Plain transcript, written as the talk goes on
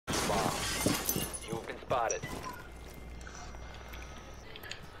spotted.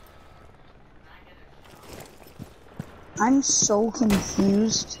 I'm so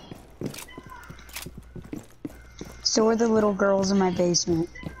confused. So are the little girls in my basement.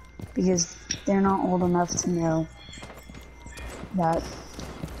 Because they're not old enough to know that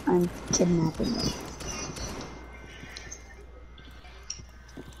I'm kidnapping them.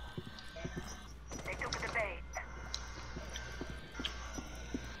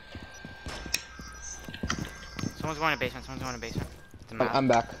 Someone's going to basement. Someone's going to basement. The Mav. I'm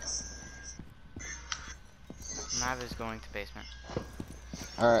back. Mav is going to basement.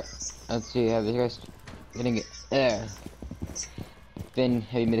 Alright, let's see. Have you guys getting it there? Finn,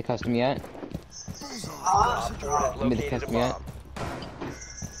 have you made a custom yet? You made a custom yet?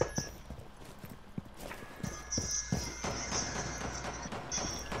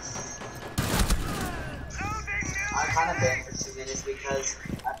 I'm kind of banned for 2 minutes because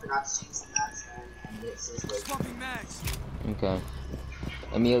I forgot to change the max and it says like. Okay.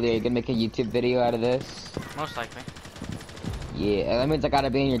 Amelia, you gonna make a YouTube video out of this? Most likely. Yeah, that means I gotta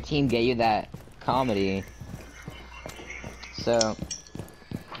be on your team, get you that comedy. So,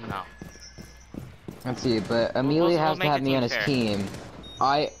 No. let's see, but Emilio has to have me on his team.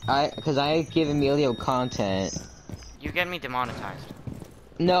 Cause I give Emilio content. You get me demonetized.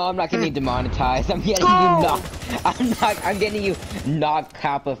 No, I'm not getting you demonetized. I'm getting you I'm getting you not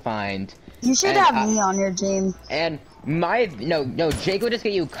Kappa-fined. You should have me on your team. And no, Jake will just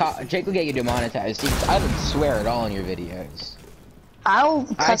get you Jake will get you demonetized. I don't swear at all in your videos. I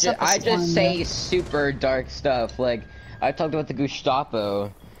just say super dark stuff, like I talked about the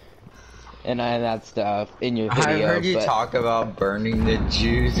Gestapo and that stuff in your video. I heard you talk about burning the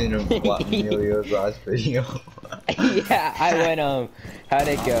Jews in Emilio's last video. Yeah, I went how'd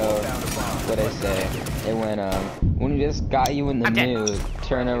it go? What'd I say? It went when we just got you in the mood,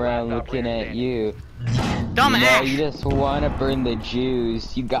 turn around looking at you. Dumbass! You just wanna burn the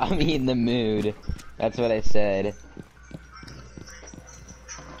Jews. You got me in the mood. That's what I said.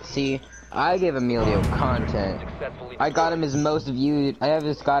 See, I give Emilio content. I got him his most viewed.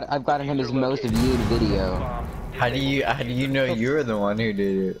 I've gotten him his most viewed video. How do you know you're the one who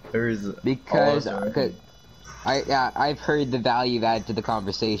did it? Because I've heard the value added to the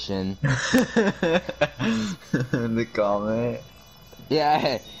conversation. The comment.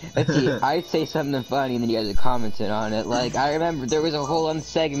 Yeah, let's see. I'd say something funny and then you guys are commenting on it. Like I remember there was a whole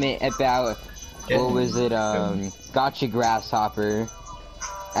segment about what was it? Gotcha Grasshopper.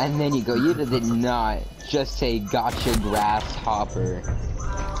 And then you go, you did not just say gotcha grasshopper.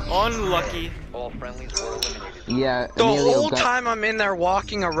 Unlucky. All friendlies were eliminated. Yeah, The Emilio, whole time I'm in there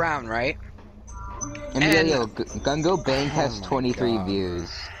walking around, right? Emilio, Gungo Bank has 23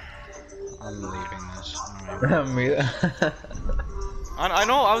 views. I'm leaving this. I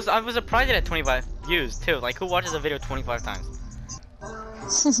know, I was surprised at 25 views too. Like, who watches a video 25 times?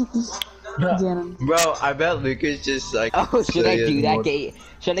 Bro, I bet Lucas just like. Oh, should I do that?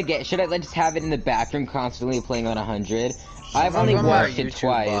 Should I just have it in the bathroom constantly playing on 100? I've only watched it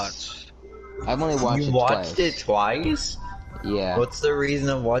twice. I've only watched it twice. You watched it twice? Yeah. What's the reason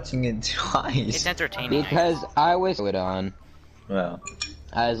of watching it twice? It's entertaining. Because I was it on. Well,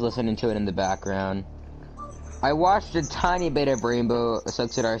 I was listening to it in the background. I watched a tiny bit of Rainbow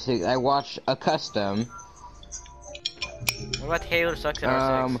Sucks at R6. I watched a custom. What about Taylor Sucks at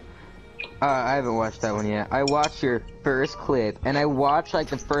R6? I haven't watched that one yet. I watched your first clip, and I watched like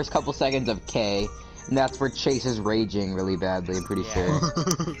the first couple seconds of K, and that's where Chase is raging really badly. I'm pretty sure.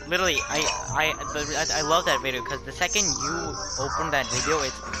 Literally, I love that video because the second you open that video,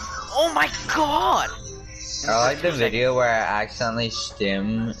 it's oh my god. I like the video where I accidentally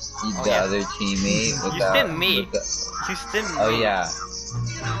stim the other teammate. You stim me. You stim me. Oh yeah.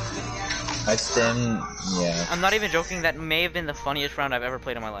 I stim. Yeah. I'm not even joking. That may have been the funniest round I've ever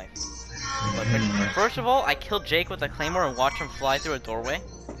played in my life. But first of all, I killed Jake with a claymore and watched him fly through a doorway.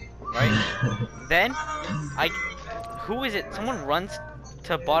 Right? Then, who is it? Someone runs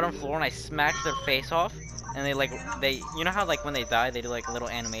to bottom floor and I smash their face off. And you know how like when they die, they do like a little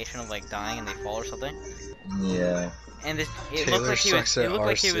animation of like dying and they fall or something? Yeah. And it looked like he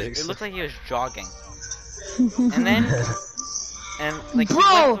was jogging. And then,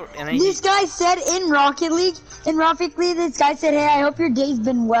 bro, this guy said in Rocket League, this guy said, hey, I hope your day's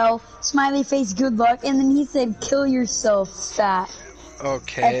been well, smiley face, good luck, and then he said, kill yourself, fat.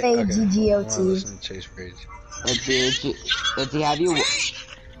 Okay. F-A-G-G-O-T. Listen to Chase Page. Let's see, have you...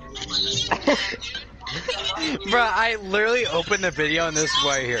 Bruh, I literally opened the video and this is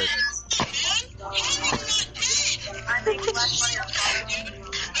what I hear.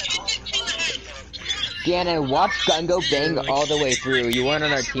 Gannon, watch Gungo Bang all the way through. You weren't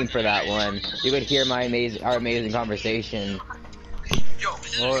on our team for that one. You would hear our amazing conversation.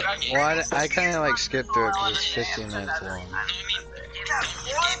 Well, I kind of like skipped through it because it's 15 minutes long.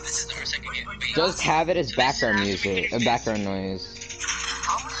 Just have it as background music, background noise.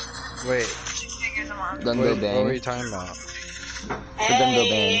 Wait. Gungo Bang. What were you talking about? The Gungo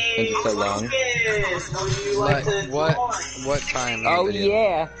Bang. It's so long. What time? In the Oh video?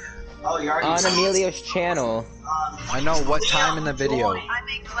 yeah. Oh, you already On Emilio's channel. I know what time in the video.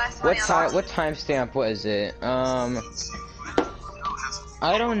 What timestamp was it?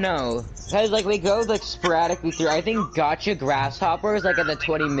 I don't know. Cause like we go like sporadically through. I think Gotcha Grasshopper was like at the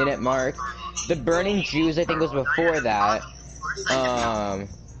 20-minute mark. The Burning Jews I think was before that. Trying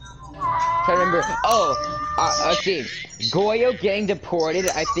to remember. Oh, let's see. Goyo Gang Deported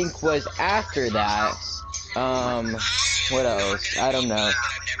I think was after that. What else? I don't know.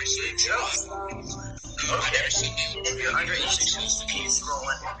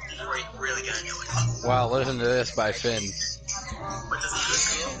 Wow, listen to this by Finn.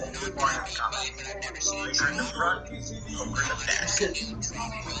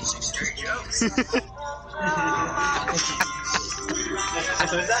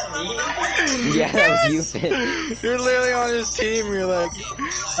 Was that me? Yeah, that was you, Finn. You're literally on his team. You're like,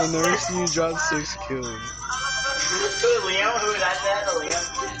 I've never seen you drop 6 kills. Who, Liam? Who is that?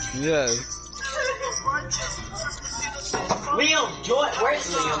 Liam? Yes. Liam, join.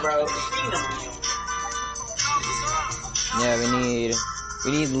 Where's Liam, bro? Yeah, we need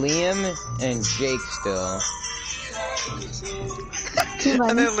Liam and Jake still.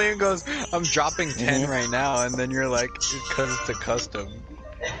 And then Liam goes, I'm dropping 10 right now, and then you're like, because it's a custom.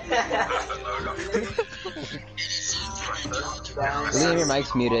 Liam, your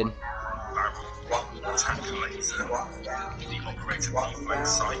mic's muted.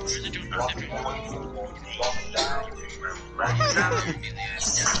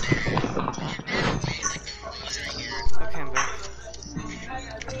 Okay, I'm back.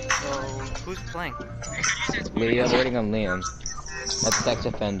 So, who's playing? Liam, waiting on Liam. That's sex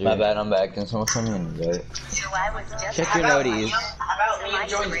offender. My bad, I'm back. Can someone send me an invite? Check your noties. How about Liam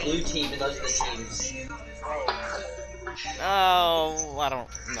joins blue team and those are the teams? Oh, I don't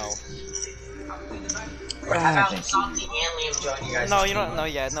know. Or how about Santi and Liam join you guys? No, you don't. No,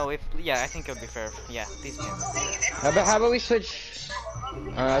 yeah, no. I think it would be fair. Yeah, these games. How about we switch?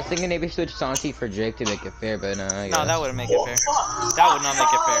 I was thinking maybe switch Santi for Jake to make it fair, but no. No, that wouldn't make it fair. That would not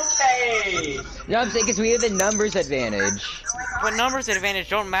make it fair. No, I'm saying because we have the numbers advantage. But numbers advantage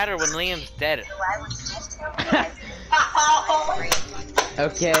don't matter when Liam's dead.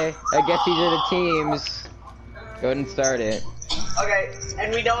 Okay, I guess these are the teams. Go ahead and start it. Okay,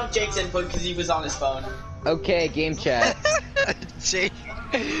 and we don't have Jake's input because he was on his phone. Okay, game chat. Jake,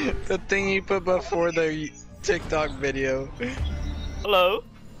 the thing you put before the TikTok video. Hello.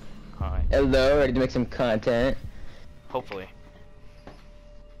 Hi. Hello, ready to make some content? Hopefully.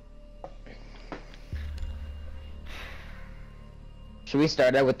 Should we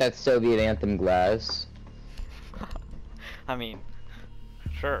start out with that Soviet anthem glass? I mean,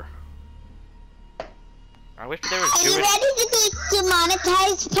 sure. I wish there was Are you Jewish. ready to be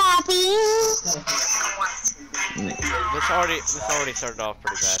demonetized, Poppy? This already started off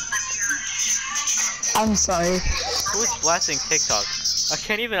pretty bad. I'm sorry. Who's blasting TikTok? I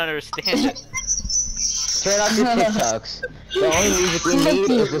can't even understand it. Turn off your TikToks. The only music we need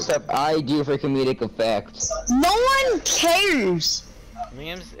is the stuff I do for comedic effect. No one cares.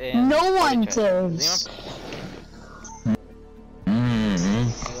 Liam's in. No one chat. cares.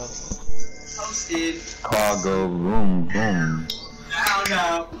 Posted. Cargo, boom, boom. I don't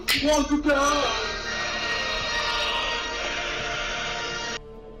know. Want to go?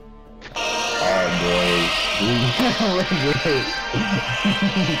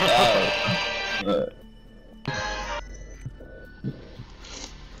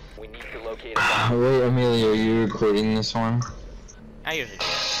 We need to locate a Wait, Amelia, are you recording this one? I usually do.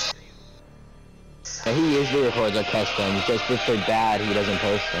 Yeah, he usually records our customs, just if they're bad, he doesn't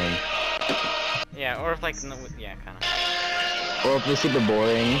post them. Yeah, or if like, no, yeah, kind of. Or if they're super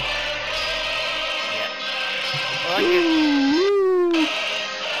boring. Yeah. Well, I guess,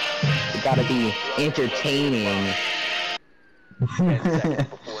 It gotta be entertaining.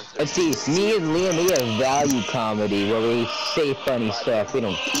 Let's see, me and Liam, we have value comedy where we say funny stuff. We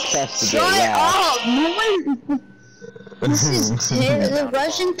don't test to get Shut laughed. up! No one. This is the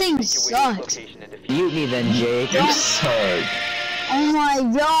Russian thing sucks. Mute me then, Jake. You suck. Oh my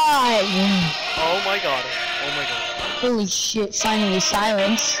god! oh my god. Oh my god. Holy shit! Finally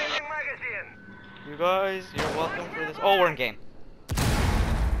silence. You guys, you're welcome for this. Oh, we're in game.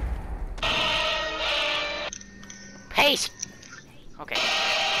 pace! Okay.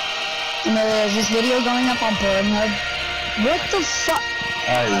 And there's this video going up on Pornhub. What the fuck?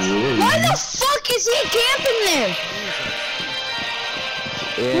 Why the fuck is he camping there?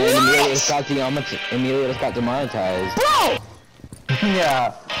 Yeah, Emilio just got demonetized. Bro!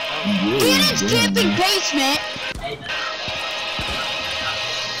 Yeah. In its camping basement!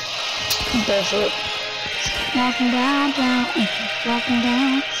 Bullshit. Walking down, walking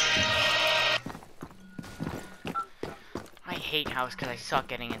down. I hate house because I suck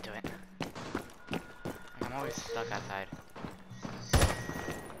getting into it. I'm always stuck outside.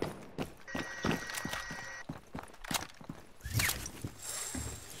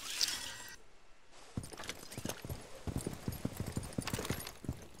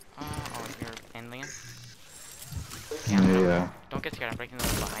 Oh, you're in, Liam? Yeah. Don't get scared, I'm breaking the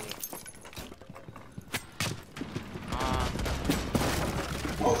window behind you.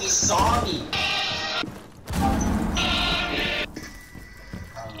 Oh, he saw me!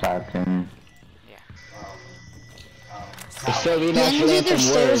 Captain. Yeah. The Soviet Yeah, national either anthem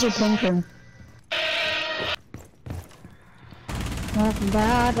stairs or works. pinker. Walking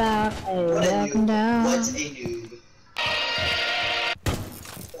down, down, hey, walking down. What a noob.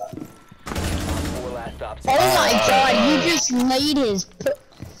 Oh my god, you just laid his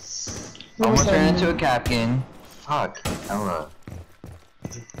Almost ran into a Captain. Fuck. Ella.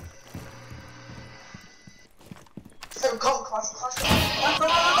 So come, cross.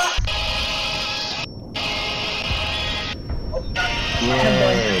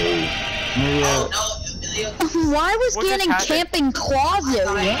 Yay. Emilio. Oh no, Emilio. Why was What just Gannon happened? camping closet?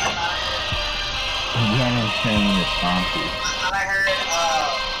 Gannon's turning the Stonky. I heard, I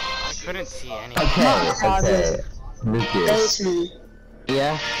couldn't see any. Okay. Lucas. Basement.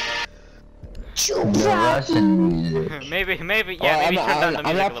 Yeah. The Russian music. maybe, yeah, Oh, maybe I'm turn down the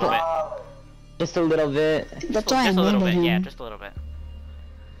not music a little bit. Just a little bit. That's why I Just a little muted bit, yeah, him. just a little bit.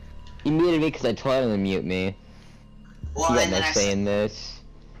 You muted me because I told him to mute me. well, You got and no then I say in this.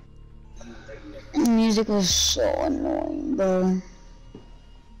 Music was so annoying, bro.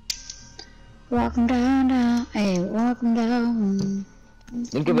 Walking down, down, hey, walking down.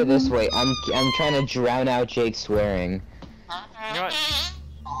 Think of it this way. I'm trying to drown out Jake swearing. You know what?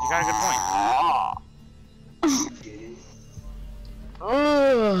 You got a good point.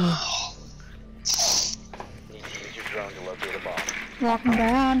 Walking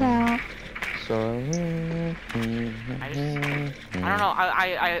down, down. So. I don't know.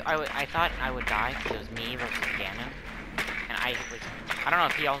 I thought I would die because it was me versus Ganon, and I don't know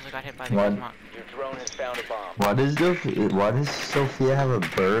if he also got hit by the What? Gizmo. Your drone has found a bomb. Why does Sophia have a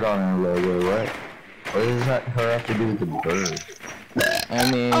bird on her logo? What does that her have to do with the bird? I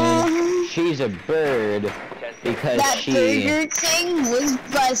mean, she's a bird because That she. burger thing was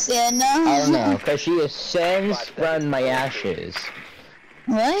bussin'. I don't know, because she ascends from my ashes.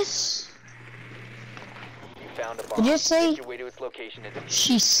 What? You found a bomb. Did you say Make your way to its location and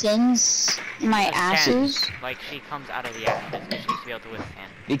she sends my ashes? Like she comes out of the ashes and she needs to be able to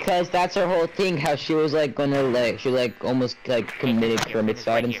withstand. Because that's her whole thing, how she was like gonna she like almost like committed Right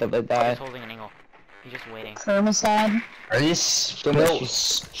Kermit-side and here. stuff like He's that. holding an angle. He's just waiting. Kermicide. Are you She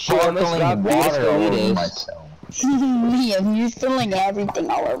almost got sparkling water all over Beavis. myself? Liam, you're spilling everything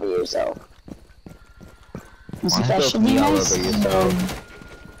all over yourself. Especially me all my over yourself.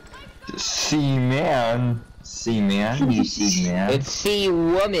 See man, you see man. It's C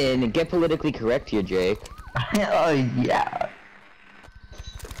woman. Get politically correct here, Jake. Oh yeah.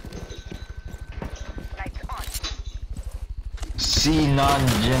 See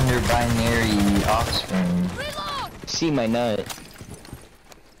non-gender binary offspring. See my nut.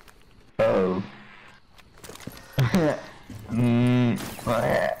 Oh.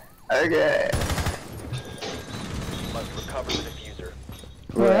 Okay. must recover the diffuser.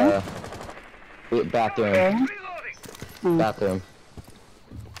 Where? Wait, bathroom. Bathroom.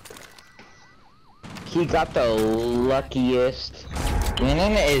 He got the luckiest.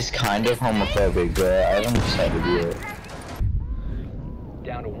 Ganon is kind of homophobic, but I don't decide to do it.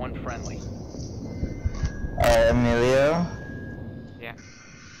 Down to one friendly. Emilio? Yeah.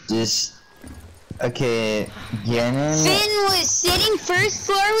 Just... Okay, Ganon... Finn was sitting first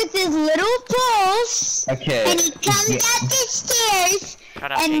floor with his little pulse, Okay. and he comes up the stairs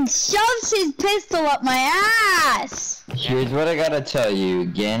Shut up, and Jake. shoves his pistol up my ass. Here's what I gotta tell you.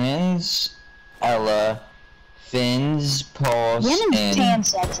 Ganon's, Ella, Finn's, Pulse, Ganon's and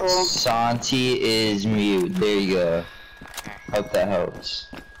pansexual. Santi is mute. There you go. Hope that helps.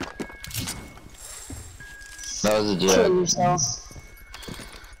 That was a Kill joke. yourself.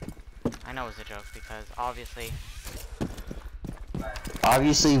 I know it was a joke because obviously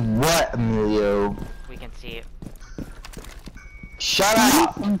Obviously what, Emilio? we can see it. Shut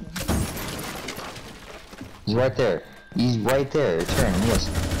up! He's right there. He's right there. Turn,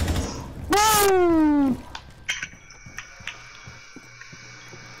 yes. Woo!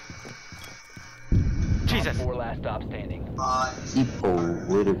 Jesus. 4 last stop standing. Be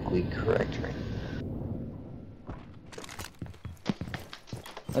politically correct right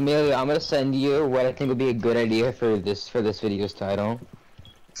Amelia, I'm gonna send you what I think would be a good idea for this video's title.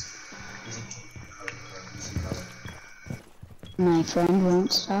 My friend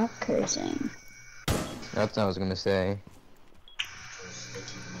won't stop cursing. That's what I was gonna say.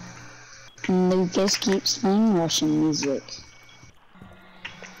 And Lucas keeps playing Russian music.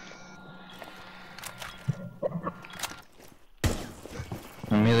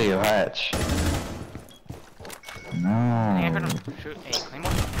 Emilio Hatch. I think I heard No. him shoot a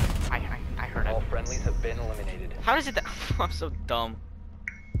claymore. I heard All it. friendlies have been eliminated. How does it that? I'm so dumb.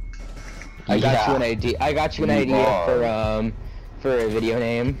 I got Yeah. you an idea. I got you an You idea are. for a video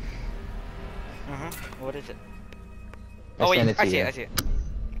name. What is it? I Oh wait, sent it I to see you. it. I see it.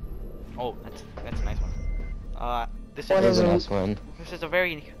 Oh, that's a nice one. This What is is Here's a it? nice one. this is a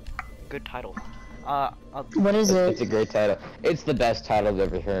very good title. What is It's a it? great title. It's the best title I've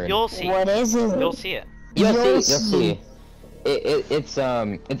ever heard. You'll see. What is it? You'll see it. You'll see. It's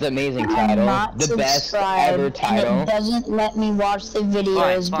an amazing title. I'm not The best subscribed, ever and title. it doesn't let me watch the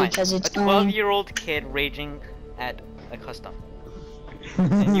videos Fine. because it's A only 12-year-old kid raging at a custom.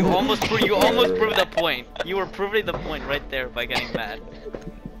 And you almost proved the point. You were proving the point right there by getting mad.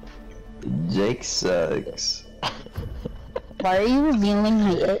 Jake sucks. Why are you revealing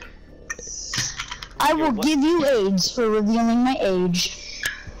my age? I will what? give you AIDS for revealing my age.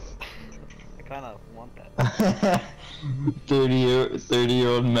 I kind of want that.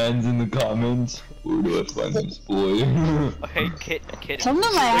 30-year-old men's in the comments. Where do I find this boy? Okay, kid. Come to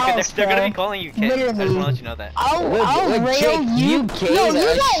my Look, house, they're gonna bro. be calling you kid. I just Literally. wanna let you know that. I'll rail Jake, you no, gave you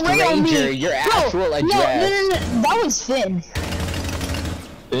a don't rail me. stranger your actual no, address. No, that was Finn.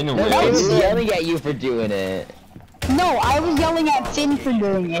 Anyway, that I was was it. yelling at you for doing it. No, I was yelling at Finn for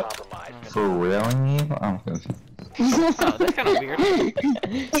doing it. Compromised. for railing you? I'm confused. Oh, that's kind of weird.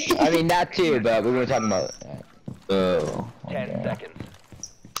 I mean, not too, but we were talking about that. Oh. 10 okay. seconds.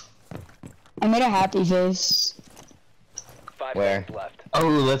 I made a happy face. 5 Where? seconds left. Oh,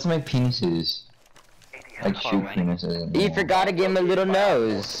 let's make penises. Like Far shoot away. penises. You forgot to give him a little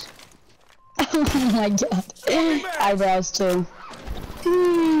nose. Oh my god. Eyebrows too.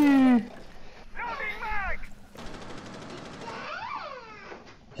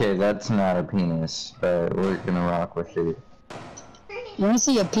 Okay, that's not a penis, but we're gonna rock with it. You wanna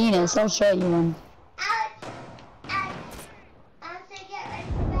see a penis? I'll show you one.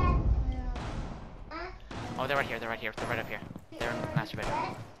 Oh, they're right here. They're right here. They're right up here. They're in the master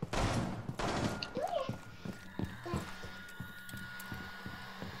bedroom.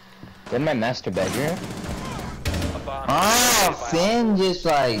 In my master bedroom? A bomb. Oh, Finn just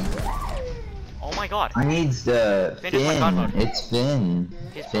like Oh my god. needs the Finn is my godmother. It's Finn.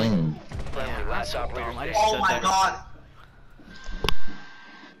 He's Finn. Yeah, last that's so operator dumb. I just Oh said my that. god!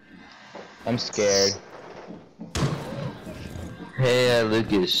 I'm scared. Hey,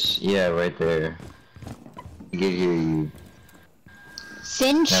 Lucas. Yeah, right there. I can hear you.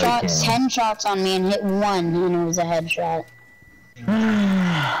 Finn shot can. 10 shots on me and hit one, and it was a headshot.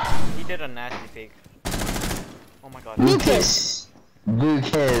 He did a nasty fake. Oh my god. Lucas!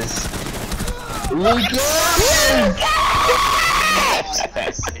 Lucas.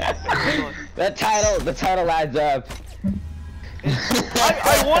 The title adds up.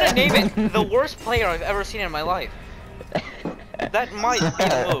 I want to name it the worst player I've ever seen in my life. That might be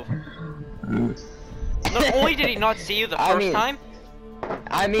the move. Not only did he not see you the I first mean, time,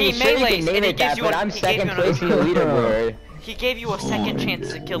 I mean, He sure you melees can name and he it that, gives you but a- I'm he gave second you place in the leaderboard. he gave you a second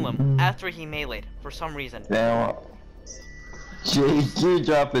chance to kill him after he meleeed for some reason. Now, Jake, you're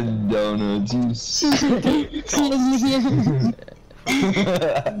dropping donuts.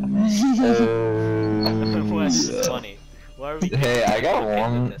 What's funny? Why are we? Hey, I got okay with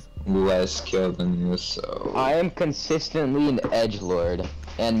one this? less kill than you, so. I am consistently an edgelord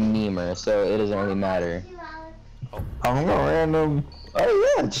and memer, so it doesn't really matter. I'm a random.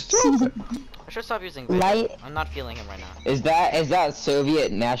 Oh yeah, just drop it. I should stop using Victor. Light. I'm not feeling him right now. Is that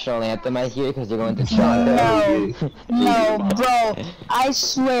Soviet national anthem I hear? Because they're going to China. No, bro, I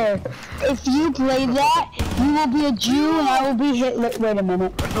swear, if you play that, you will be a Jew and I will be Hitler. Wait a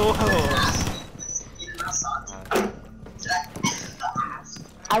minute.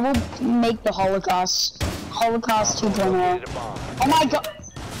 I will make the Holocaust 2.0. Located a bomb. Oh my god,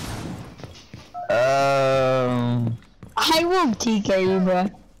 I will TK you, bro.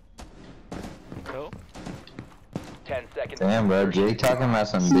 Cool. 10 seconds Damn, bro, Jake talking about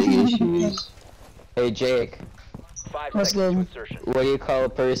some big issues. Hey Jake, 5 What's seconds good? to insertion. what do you call a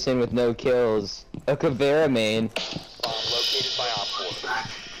person with no kills? A Caveira main. Bomb located by Op 4.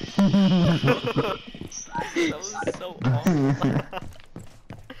 That was so awful.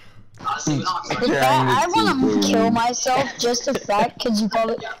 Honestly, we don't have In to fact, I want to kill myself just the fact because you call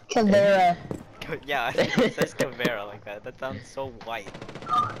it Caveira. Yeah, it says Caveira like that. That sounds so white.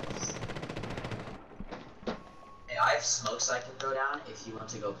 Hey, I have smokes I can throw down if you want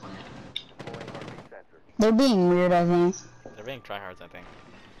to go plant. They're being weird, I think. They're being tryhards, I think.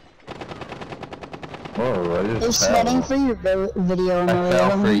 Whoa, what They're is sweating that? for your video, I fell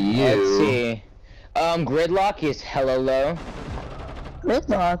for Emilio. Let's you. see. Gridlock is hella low.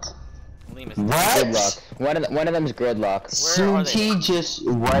 Gridlock. Liam is What? Gridlock. One of them's Gridlock. Where are they? Suki just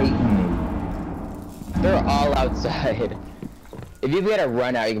right me. They're all outside. If you get a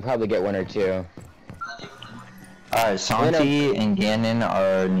run out, you can probably get one or two. Alright, Santi and Ganon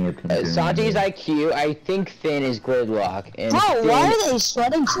are near Pinto. Santi's IQ, I think Finn is Gridlock. And Bro, Finn, why are they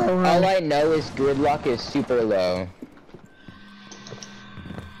sweating so all hard? I know is Gridlock is super low.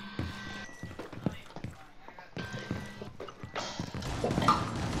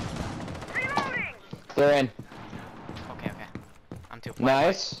 They're in. Okay. I'm too far.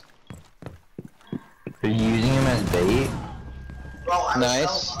 Nice. Are you using him as bait? Bro, I was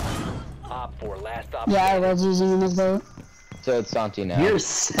Nice. so... Op 4, last op. Yeah, I was using him as bait. So it's Santi now. You're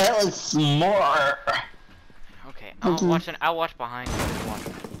so smart. Okay, I'll watch behind you if you want.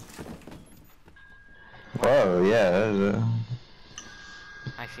 Whoa, yeah, that was a...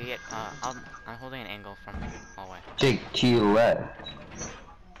 I see it. I'm holding an angle from the hallway. Jake, to your left.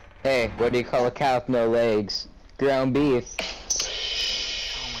 Hey, what do you call a cow with no legs? Ground beef.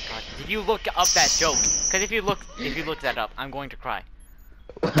 Oh my god. Did you look up that joke? Because if you look that up, I'm going to cry.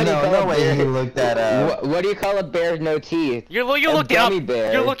 What do you No, call no a way bear? you looked that up. What do you call a bear with no teeth? You're A looking up. gummy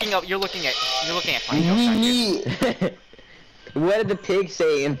bear. You're looking at funny jokes, aren't you? What did the pig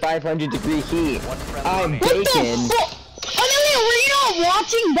say in 500-degree heat? I'm What the bacon. fuck? Emilio, were you not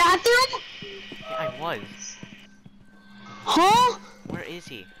watching Bathroom? Yeah, I was. Huh? Where is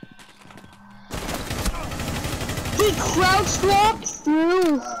he? He crouch walked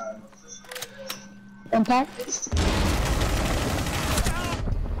through. Impact?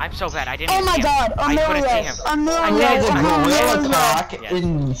 I'm so bad. I didn't. Oh even my see him. god, I couldn't see Emilio. him. Emilio. Cock Yes.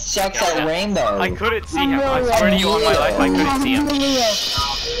 and sucks at rainbow. I couldn't see him. I swear to you on my life, I couldn't see him.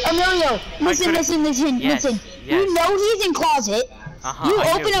 Emilio, listen. Yes, Listen. yes. You know he's in closet. You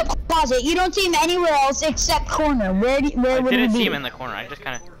I open knew. up closet. You don't see him anywhere else except corner. Where I would he didn't be? see him in the corner. I just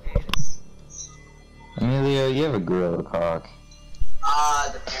kind of. Emilio, you have a gorilla cock.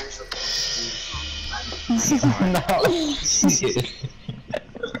 The parents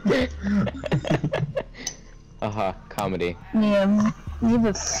Haha, comedy. Yeah, you have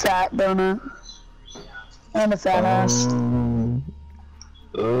a fat donut. And a fat ass.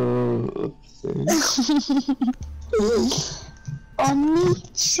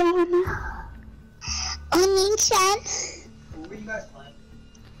 Oni-chan. Oni-chan. What were you guys playing?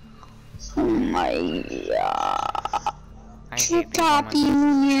 Oh my god. I hate these Copy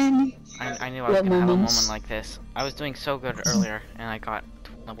moments. man. I knew I was What gonna have a moments? moment like this. I was doing so good earlier, and I got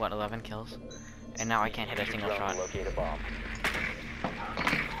what 11 kills, and now I can't hit a single shot. Locate a bomb.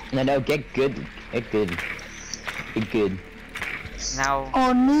 No, get good. Get good. Get good. Now,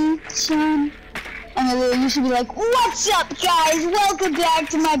 Oni-chan. Emilio, you should be like, what's up guys? Welcome back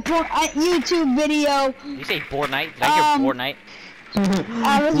to my YouTube video. you say Fortnite? Did I hear Fortnite?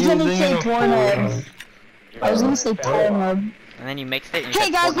 I was gonna say Pornhub. I was gonna say Pornhub. And then you mixed it. And you Hey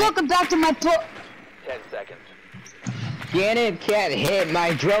said guys, Fortnite. welcome back to my 10 seconds. Ganon can't hit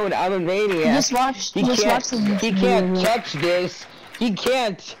my drone. I'm a maniac. Just watch He the can't video. catch this. He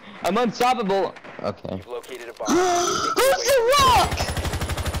can't. I'm unstoppable. Okay. You've located a bomb. Who's the rock?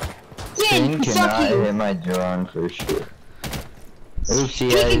 Finn Yin, fuck cannot you. hit my drone for sure. Oopsie,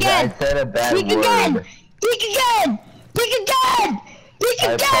 Peek I again. said a bad Peek word. again. Peek again. Peek again. Peek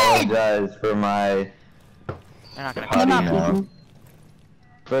I again. apologize for my They're not gonna They're potty not mouth. peeking.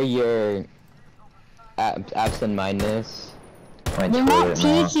 For your absent-mindedness. My They're not toilet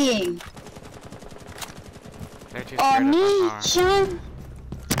mouth. peeking. They're too scared of my power. Oni-chan.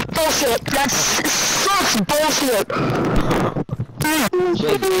 Bullshit. That's such bullshit.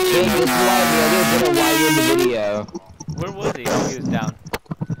 Jake, this is why I didn't know why you're in the video. Where was he? Oh, he was down.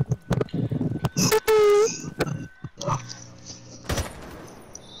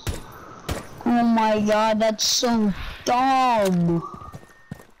 Oh my god, that's so dumb.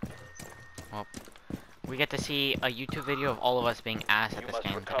 Well, we get to see a YouTube video of all of us being ass at You this must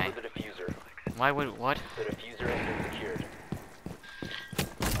game recover today. the diffuser. Why would what? The diffuser has been secured.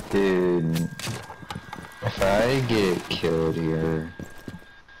 Dude, if I get killed here,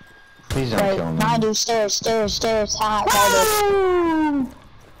 please don't kill me. Mind you, stairs, hot,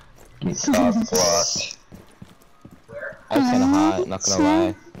 Get top blocked. I was kinda hot, not gonna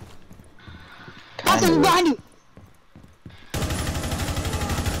lie. Nothing behind you!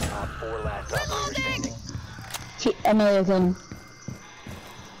 Op 4 last operator standing. American.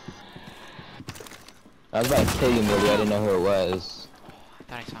 I was about to kill you, Millie, I didn't know who it was.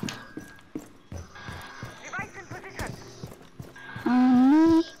 I thought I saw him.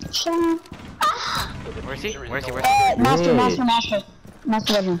 Where's he? Where's he?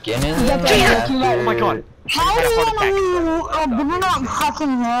 Master bedroom. Get in Oh my god. How Had a heart attack. did you not fucking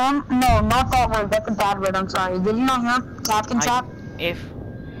hear him? No, not that word, that's a bad word, I'm sorry. Did you not hear him? Captain Chop? If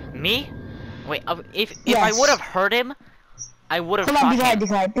me? Wait, if I Yes. would have heard him, I would have Hold on, shot him. be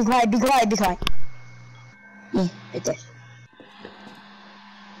quiet. Yeah, right there.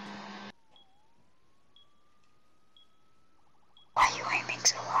 Why are you aiming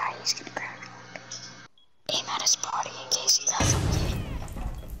so high? He's gonna grab you. Aim at his body in case he doesn't.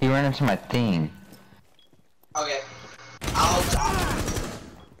 He ran into my thing. Okay. I'll die.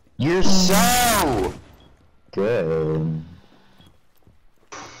 You're so good.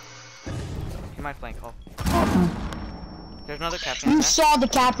 You might flank call. There's another captain You in there. saw the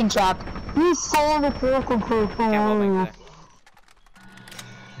captain trap. You saw the critical Can't wall bank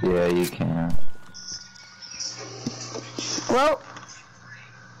Yeah, you can. Well.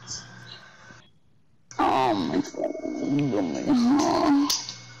 Oh my god.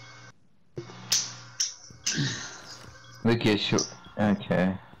 Look at you.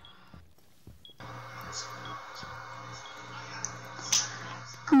 Okay.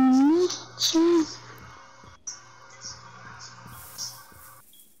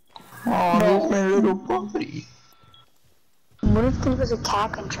 Oh, there's my little body. What if there was a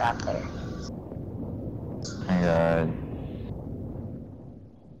captain trap there? My god.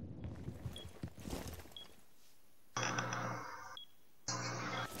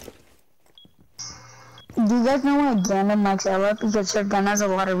 Do you guys know why Ganon likes Ella? Because her gun has a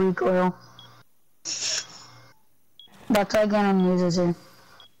lot of recoil. That's why Ganon uses her.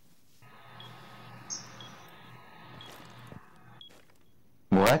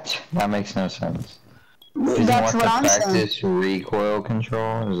 What? That makes no sense. Did That's you what want I'm to practice recoil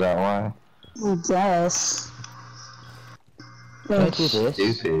control? Is that why? saying. I guess. Can I do this?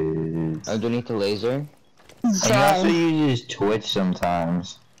 Stupid. Underneath the laser? And you also use Twitch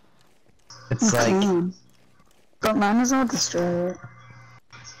sometimes. It's like, But mine is all destroyed.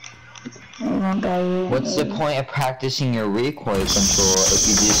 what's the point of practicing your recoil control if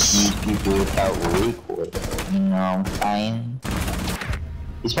you just use people without recoil? You know, fine.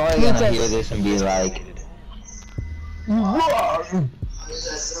 He's probably gonna hear this and be like, "Whoa!"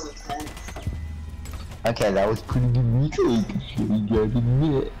 Okay, that was pretty good recoil control, you gotta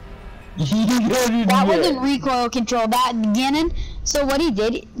admit it. That wasn't recoil control. That Ganon. So what he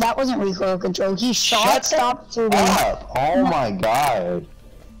did, that wasn't recoil control. He shot, stopped shooting. Up. Oh my god.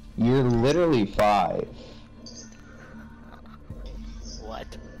 You're literally 5.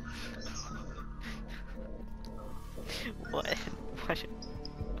 What? What? What?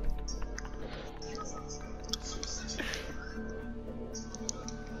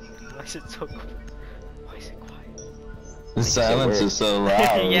 Why is it so quiet? Why is it quiet? The silence is so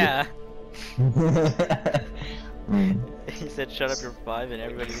loud. Yeah. He said shut up, you're 5, and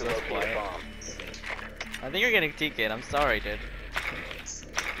everybody goes quiet. I think you're getting TK'd, I'm sorry, dude.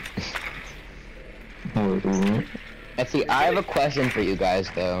 See, I have a question for you guys,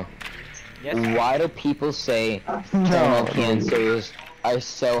 though. Yes? Why do people say thermal cancers are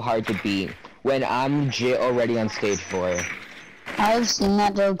so hard to beat when I'm legit already on stage 4? I've seen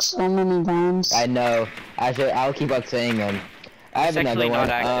that joke so many times. I know. I'll keep on saying them. I have Sexually another not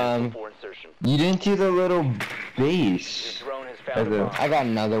active one. Before insertion. You didn't do the little Your base. drone has found a bomb. I got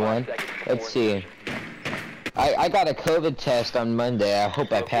another one. 5 seconds before Let's see. insertion. I got a COVID test on Monday. I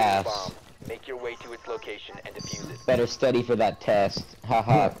hope I Locate the pass. bomb. Make your way to its location and defuse it. Better study for that test.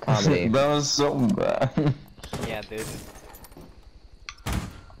 Haha, comedy. That was so bad. Yeah, dude.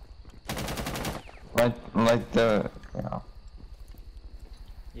 like the, you know.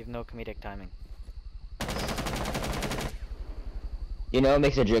 You have no comedic timing. You know what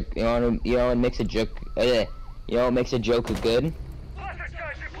makes a joke? You know what makes a joke? You know what makes a joke good?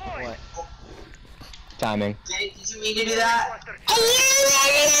 What? Timing. Jake, did you mean to do that? And you're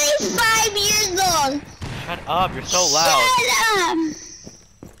literally 5 years old. Shut up, you're so loud. Shut up.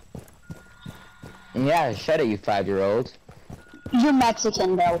 Yeah, shut it, you 5-year-old. You're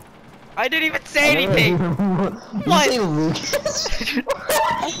Mexican, though. I didn't even say anything! You What? say Lucas?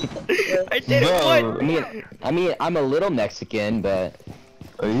 I did it. What? I mean, I'm a little Mexican, but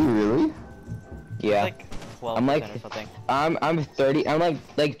Are you really? yeah. Like 12% I'm like, or something. I'm 30. I'm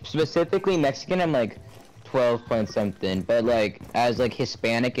like specifically Mexican. I'm like 12 point something, but like as like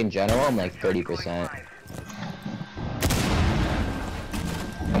Hispanic in general, I'm like 30%.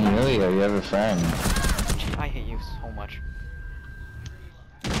 Emilio, you have a friend. I hate you so much.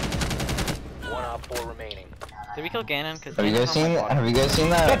 1 op 4 remaining. Did we kill Ganon? Cause Have you guys Ganon's on seen? my bottom. Have you guys seen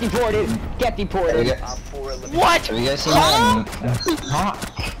that? Get deported. Get Have you deported. guys, Op 4 eliminated. What? have you guys seen that? Huh?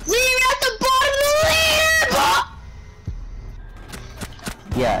 We're at the bottom of the leaderboard!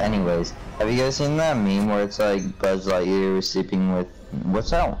 Yeah. Anyways, have you guys seen that meme where it's like Buzz Lightyear was sleeping with what's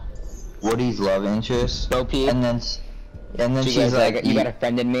that? Woody's love interest, Bo Peep. and then She's like, you got a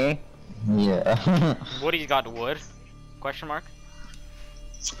friend in me. yeah. Woody's got wood? Question mark.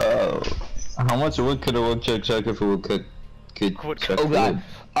 Oh, how much wood could a woodchuck chuck if a woodchuck could Wood- chuck Oh god,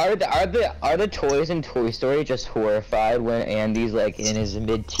 wood? are the toys in Toy Story just horrified when Andy's like in his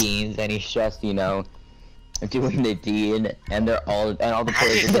mid-teens and he's just, you know, doing the deed and all the I'd be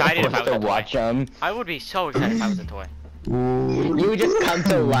toys are excited if I supposed was to a toy. watch him? I would be so excited if I was a toy. You would just come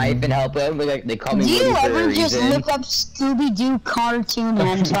to life and help him. Like they call me Do Woody you for a ever just reason. look up Scooby-Doo cartoon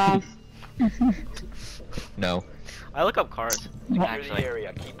hentai? No. I look up cars. Secure the Actually,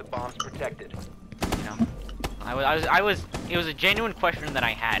 area. Keep the bombs protected. you know, it was a genuine question that I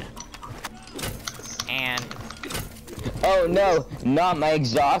had, and Oh no, not my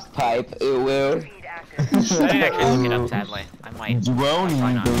exhaust pipe. It will. I didn't actually look it up. Sadly, I might. Drone,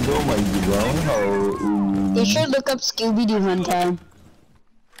 Why not? don't go my drone. Oh, You should look up Scooby-Doo hentai.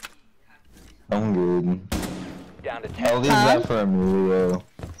 I'm good. Down to I'll 10. leave that for Emilio.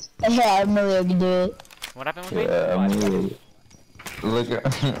 Yeah, Emilio can do it. What happened with me? Yeah, Emilio. Look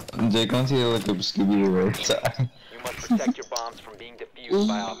at Jake wants you to look up Scooby-Doo right time. You must protect your bombs from being defused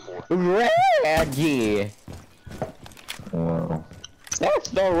by op 4. Reggie. Wow. That's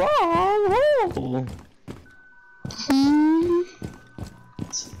the wrong hole.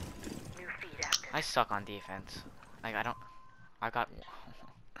 I suck on defense. Like I got.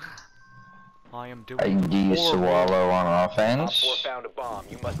 I am doing. I do horrible. swallow on Op 4 offense. found a bomb.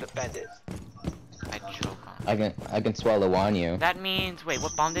 You must defend it. I choke on. I can swallow on you. That means wait,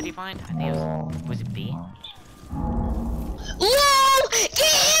 what bomb did he find? I think it was it B? Whoa!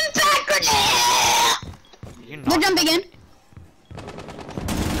 Impact grenade! You They're knocked- jumping in.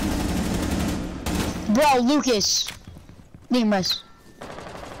 Bro, Lucas. Liam, rest.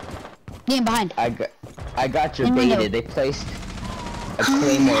 Liam, behind. I got your In window. baited. They placed a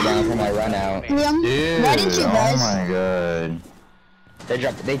claymore down for my run out. Liam, Dude, why didn't you oh rest? my god.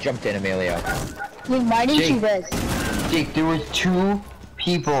 They jumped in, Emilio. Liam, why didn't you Jake. rest? Jake, there were 2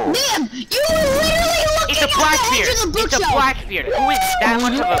 people. Liam, you were literally looking It's a at the Blackbeard! edge of the It's a bookshelf. Blackbeard! Who is that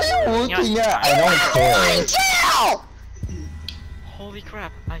much of a... Looking at, I don't care. Kill! Holy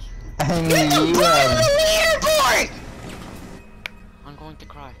crap, I mean, You're the you bottom of have... the leaderboard! I'm going to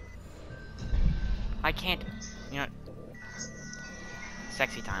cry. I can't... You know...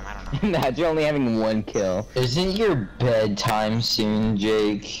 Sexy time, I don't know. Imagine only having 1 kill. Isn't your bedtime soon,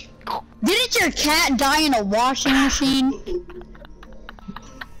 Jake? Didn't your cat die in a washing machine?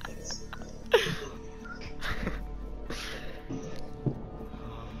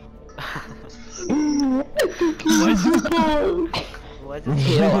 What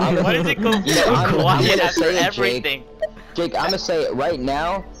What is it go I'm quiet gonna after say it, everything? Jake, I'm gonna say it right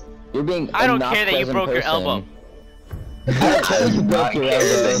now. You're being I a don't not care that you pleasant broke your person. elbow. I don't care that you broke your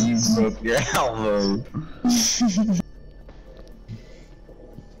elbow. You broke your elbow.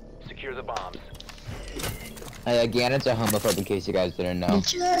 Secure the bombs. Ganon's a homophobe in case you guys didn't know.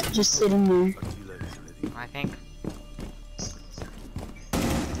 Just sitting there. I think.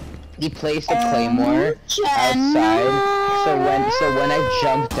 He placed a claymore outside, so when I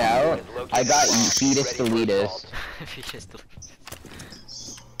jumped out, I got fetus deletus.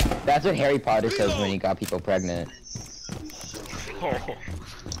 That's what Harry Potter says when he got people pregnant. Oh.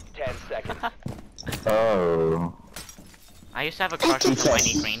 10 seconds. Oh. I used to have a crush on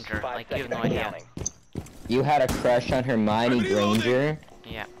Hermione Granger. 5 Like, you have seconds no idea. counting. You had a crush on Hermione Granger?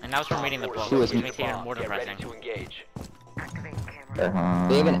 Yeah, and that was from reading the book, She was- which makes it even more Get ready depressing. to engage. They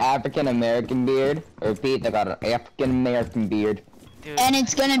have an African American beard. Or repeat, they got an African American beard. Dude, And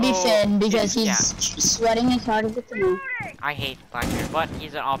it's gonna be Oh, Finn because yeah. he's sweating as hard as it can. I hate Blackbeard, but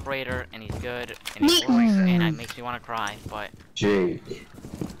he's an operator, and he's good, and he works, and it makes me want to cry, but... Jake.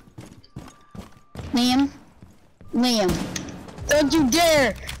 Liam? Liam. Don't you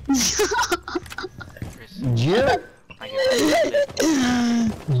dare! Yeah. I get it.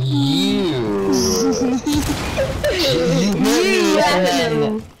 You.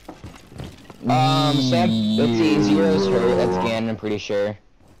 Sam, let's see, Zero's hurt, that's Gan, I'm pretty sure.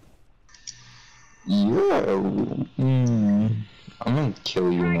 Zero? I'm gonna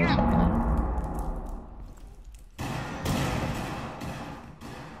kill you now something.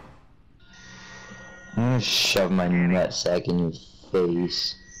 I'm gonna shove my nutsack in your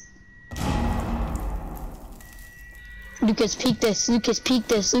face. Lucas, peek this. Lucas, peek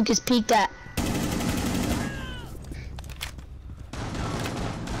this. Lucas, peek that.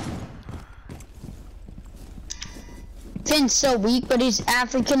 Finn's so weak, but he's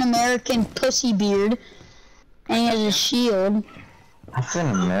African American pussy beard, and he has a shield. African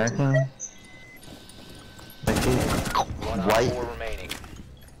American? Like white? Remaining.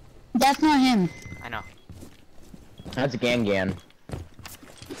 That's not him. I know. That's Gan.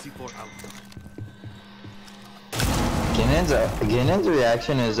 Ganon's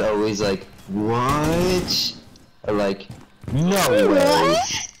reaction is always like, what? Or like, no way.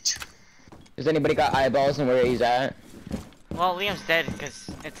 Does anybody got eyeballs and where he's at? Well, Liam's dead because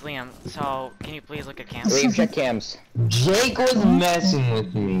it's Liam. So can you please look at cams? Liam, check cams. Jake was messing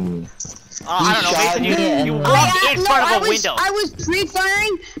with me. I don't know, Mason. You Oh, walked yeah, in no, front of a window. I was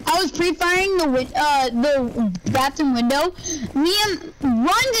pre-firing the bathroom window. Liam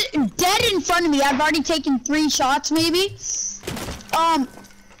runs dead in front of me. I've already taken 3 shots, maybe.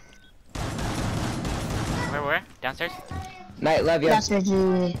 Where? Downstairs? Night, love you. That's where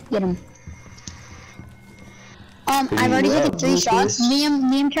you get him. I've already taken 3 shots.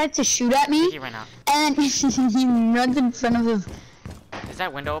 Liam tried to shoot at me, Right now. and he runs in front of him. Is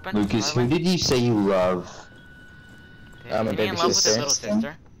that window open? Lucas, who did you say you love? Is he in love with his little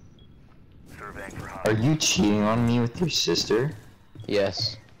sister? Are you cheating on me with your sister?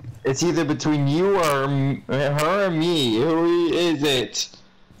 Yes. It's either between you or her or me. Who is it?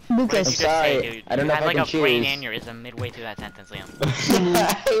 Lucas. I'm sorry, Dude, I don't know you if had I like can a brain choose. aneurysm midway through that sentence, Liam. I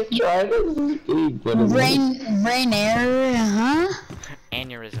tried to speak, but it's Brain air, huh?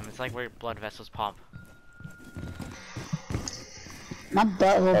 Aneurysm. It's like where blood vessels pop. My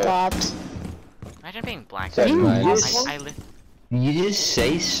butthole popped. Imagine being black. Sorry, I Mike. You just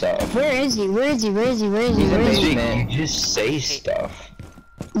say stuff. Where is he? Where is he? Where is he? Where is he? He's in Where is he? basement. You just say stuff.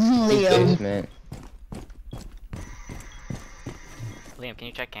 Leo. Basement. Liam, can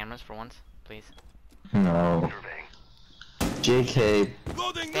you check cameras for once, please? No. JK,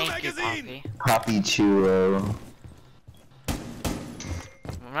 Thank you, Poppy Poppy. Churro.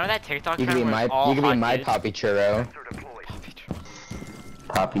 Remember that TikTok You trend can be where my, all you can be hot my dudes- Poppy Churro. Poppy churro.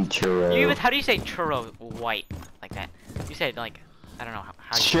 Poppy Churro. How do you say churro white like that? You said like, I don't know how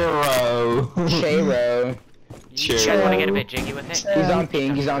you Churro. Churro. You guys want to get a bit jiggy with it? He's on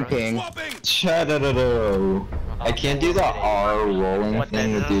ping, he's on ping. Churro. I can't do the R rolling What the-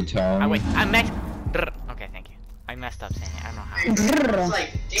 thing with your tongue. Wait, I messed. Okay, thank you. I messed up saying it. I don't know how. It's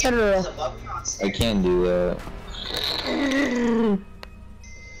like, damn, it's above me on stage. I can't do that.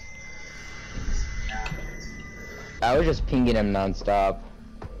 I was just pinging him non-stop.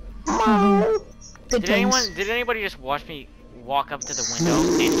 Good Did anybody just watch me walk up to the window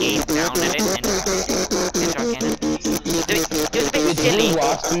and aim down at it and start cannon? Did you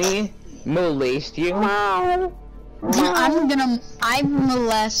lost me? Molest you? I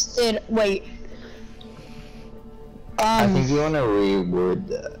molested. Wait. I think you want to reword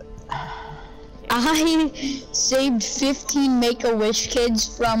that. I saved 15 Make-A-Wish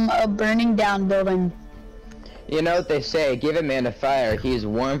kids from a burning down building. You know what they say, give a man a fire, he is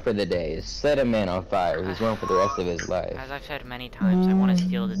warm for the days. Set a man on fire, he's warm for the rest of his life. As I've said many times, I want to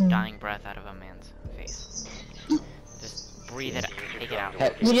steal the dying breath out of a man's face. Just breathe it out. Take it out.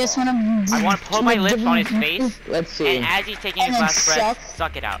 You just want to. I want to put my lips on his face, Let's see. and as he's taking his And then last breath, suck.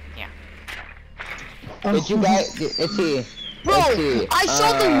 suck it out. Yeah. Did you guys, let's see. Bro, Let's see. I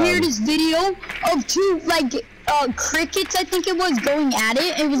saw the weirdest video of 2 crickets, I think it was, going at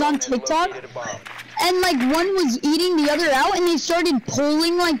it. It was on TikTok. Located a bomb. And like one was eating the other out, and they started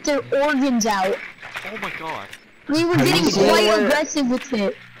pulling like their organs out. Oh my god. We were Have getting you seen quite where- aggressive with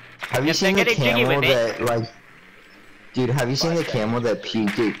it. Have you Yes, seen they're the getting jiggy camel with it. that, like... Dude, have you seen the camel that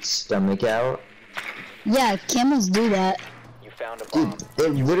puked its stomach out? Yeah, camels do that. You found a Dude, bomb. it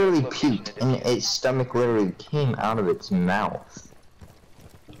literally puked, and its stomach literally came out of its mouth.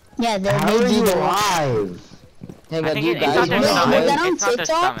 Yeah, they're How are they do you that. alive? Hang I on, think you it's guys not their Wait, wanna was stomach. that on It's not their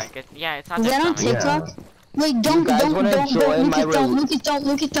TikTok? stomach. Yeah, it's not Is their that on stomach. TikTok? Yeah. Wait, don't, guys wanna Lucas, join my don't, Lucas, don't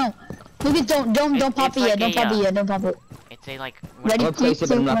pop it It's yet, like don't pop it yet, don't pop it. It's a like. Ready? I'm gonna place it,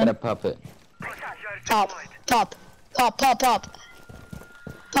 but I'm not 3, 2, gonna pop it. Pop, pop, pop, pop, pop,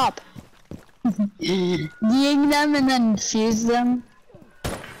 pop. Ying them and then fuse them.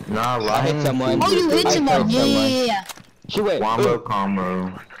 Nah, I hit Ryan. someone. Oh, you hit I someone. killed Yeah, someone. yeah, yeah. She went. Wombo combo.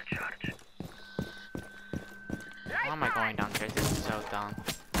 Why am I going downstairs? This is so dumb.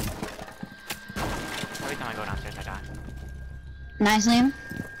 Every time I go downstairs, I die. Nice name.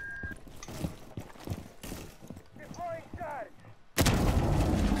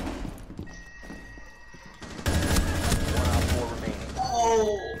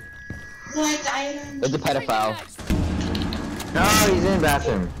 Oh! What? It's a pedophile. No, he's in the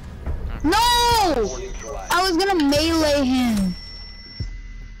bathroom. No! I was gonna melee him.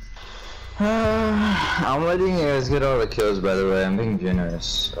 I'm letting you guys get all the kills, by the way. I'm being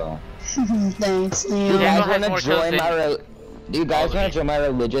generous, so. Thanks, Do you Leo. Yeah, guys go ahead, want more to kills join than- my? Do you guys all of want me. to join my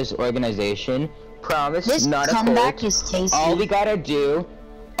religious organization? Promise, This not a comeback cult. is tasty. All we gotta do,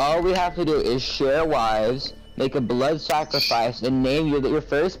 all we have to do is share wives, make a blood sacrifice, and name your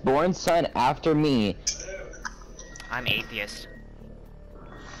firstborn son after me. I'm atheist.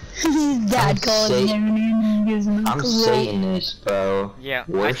 His dad I'm calls Sa- him and he gives him a I'm cool. Satanist, bro. Yeah,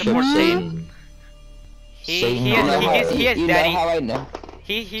 I Worship support Satan. He You know how- has you know daddy. how I know.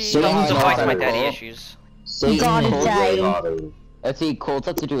 He So owns the how voice I of my know. daddy issues. Satan God is is daddy. way hotter. Let's see, cults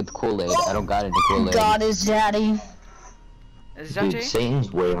have to do with Kool-Aid. I don't got into Kool-Aid. God is daddy. Is that Dude, Jay?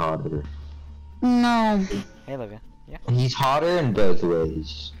 Satan's way hotter. No. Hey, Olivia. Yeah. He's hotter in both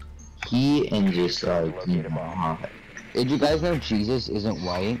ways. He and just like, you know, hot. Did you guys know Jesus isn't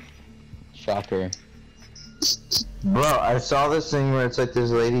white? Shocker. Bro, I saw this thing where it's like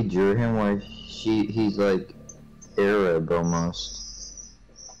this lady drew him where he's like Arab almost.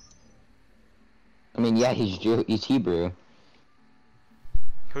 I mean, yeah, he's Hebrew.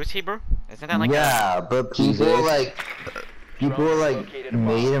 Who's Hebrew? Isn't that like yeah, but people Jesus.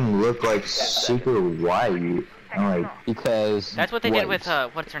 made him look like super white. I'm like, Because That's what they did white with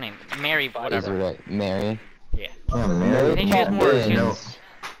what's her name? Mary, is whatever. right, Mary. Yeah. yeah, I Mary. think she was more Yeah, no, cute.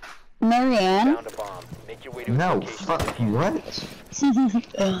 Marianne? Found a bomb. Make your way to no, its location. fuck, what?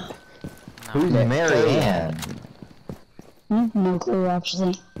 No. Who's Mary Ann? No clue,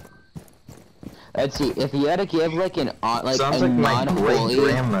 actually. Let's see, if you had to give like Sounds a like my non-holy,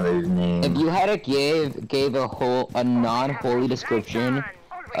 great grandmother's name. if you had to gave a non-holy description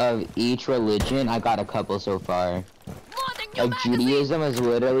of each religion, I got a couple so far. Like Judaism is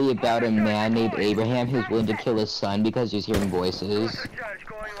literally about a man named Abraham who's willing to kill his son because he's hearing voices.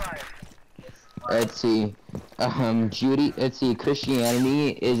 Let's see, Christianity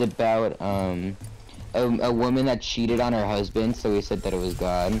is about a woman that cheated on her husband, so he said that it was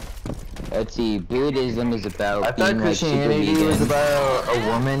God. Let's see, Buddhism is about I being thought like super Christianity was vegan. about a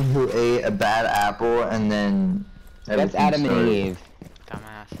woman who ate a bad apple and then That's everything Adam and started. Eve.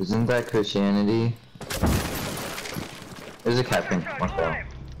 Dumbass. Isn't that Christianity? There's a captain. Watch out.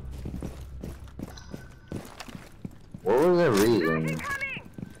 What was the reason?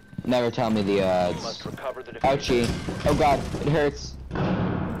 Never tell me the You odds. must recover the diffuser. Ouchie. Oh god, it hurts.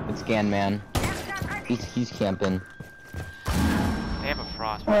 It's Gan Man. He's camping. They have a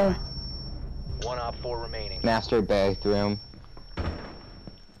frost. Oh, One op 4 remaining. Master bathroom.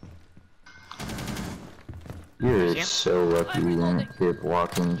 You're Yeah. so lucky you didn't keep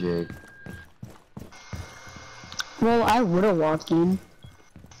walking, Jake. well, I would have walked in.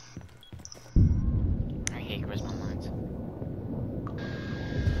 I hate respawn lines.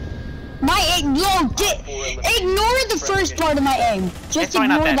 Ignore the first part of my aim. Just It's probably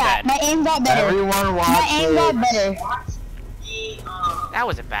not ignore that that. bad. My aim got better. Everyone watch My aim got it. better. That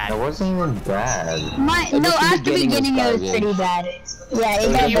wasn't bad. That wasn't even bad. No, just the at the beginning was beginning it was garbage. pretty bad. Yeah, it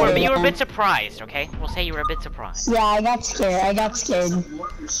was got You were, better. you were a yeah. bit surprised, okay? We'll say you were a bit surprised. Yeah, I got scared.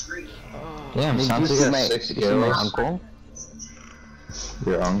 Damn, Did sounds you like see got my, 6 did you see my kills. uncle?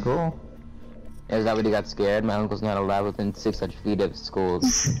 Your uncle? Is that when he got scared? My uncle's not allowed within 600 feet of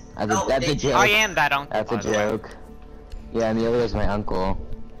schools. That's a joke. I am that uncle. That's a by the way. joke. Yeah, Emilio's my uncle.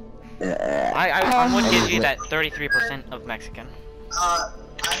 I'm with Gigi that 33% of Mexican. I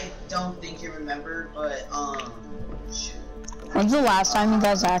don't think you remember, but, shoot. When's the last time you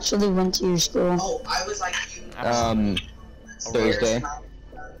guys actually went to your school? Oh, I was like, Thursday.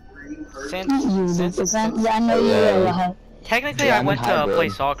 Were you hurt? Since 100%. Yeah, I know you were. technically Yeah, I I'm went in to hybrid. play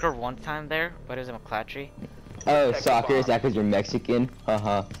soccer one time there, but it was in McClatchy. Oh, soccer, is that because you're Mexican?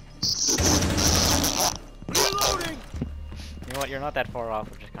 Haha. You know what? You're not that far off,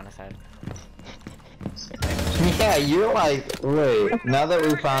 which is kind of sad. Yeah, you're like, wait, now that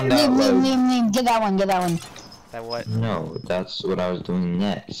we found out, Liam, get that one, get that one. That what? no, that's what I was doing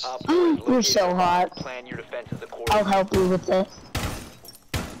next. Op 4 has You're located so a bomb. hot. Plan your defenses I'll accordingly. help you with it.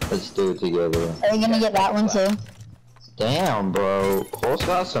 Let's do it together. Are you gonna get that one too? Damn, bro. Cole's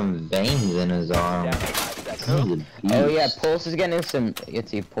got some veins in his arm. Down to 5 seconds. seconds. Oh yeah, Pulse is getting some.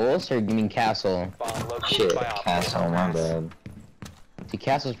 Let's see, Pulse or you mean Castle? Bomb located Shit, by Op Castle, my bad. See,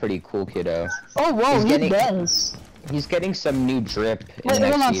 Castle's pretty cool, kiddo. Oh, whoa, He's he getting- does. He's getting some new drip in Wait,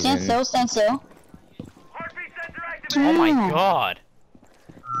 next hold on, season. stand still. Oh my Damn. god.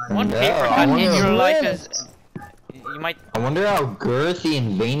 One No, paper I cut wonder in your who life is- is. You might. I wonder how girthy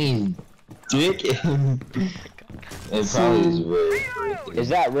and veiny dick is. It probably is very girthy. Is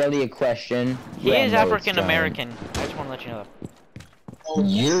that really a question? He Yeah, is no, it's African American. I just want to let you know that.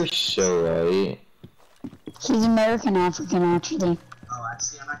 You're so right. He's American African, actually. Oh,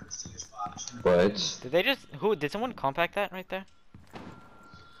 actually, I'm not gonna see your spot. But Did they just. Did someone compact that right there?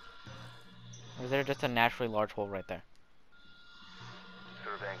 Or is there just a naturally large hole right there?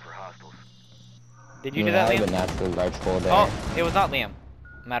 Surveying for hostiles. Did you do that, I have a Liam? naturally large hole there. Oh, it was not Liam.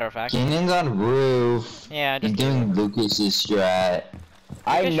 Matter of fact. Keenan's on roof. Yeah, He's just. doing Lucas's strat.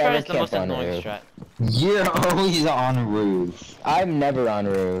 I Lucas never Strat is the most camp on annoying roof. strat. You're always on roof. I'm never on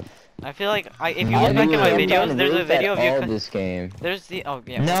roof. I feel like if you I look back never at my camped videos, on there's a roof video at of you. all this game. There's the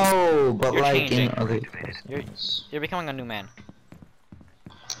yeah. No, but You're like changing. in other. You're becoming a new man.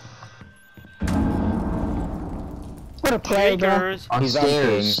 What a play, bro. Breakers. On He's on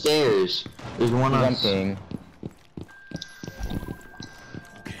stairs, ping. stairs. There's one on. Jumping.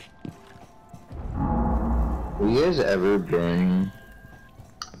 Have you guys ever been?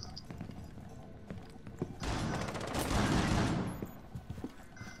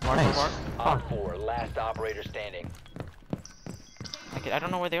 Mark, Nice. mark. Op 4, last operator standing. I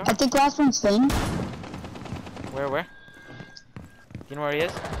don't know where they are. I think last one's Finn. Where? Do you know where he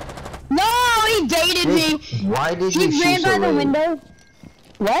is? No, he baited me. Why did you He shoot ran so by the late? window.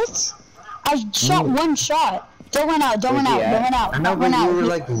 What? I shot one shot. Don't run out. Don't Where's run he out. at? Don't run out. I know, Don't but run out. you were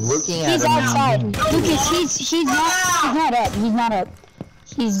like looking at He's him. outside. Lucas, he's not up. He's not up.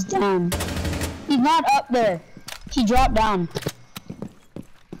 He's down. He's not up there. He dropped down.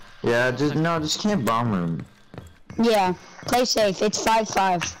 Yeah, just can't bomb him. Yeah. Play safe. It's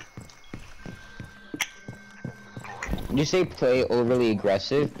 5-5. You say play overly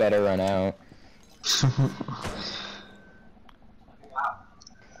aggressive, better run out.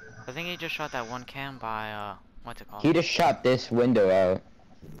 I think he just shot that one cam by what's it called? He just shot this window out.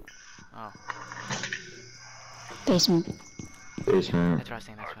 Oh, Basement. Basement.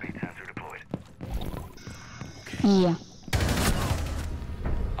 interesting. That's right. Yeah.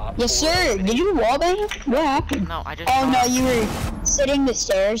 Op Yes, 4 sir. Did you wallbang? What happened? No, I just. Oh shot. no, you were sitting the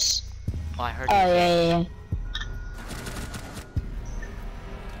stairs. Oh, I heard. Oh you. yeah.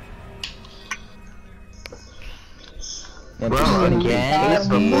 Bro, again,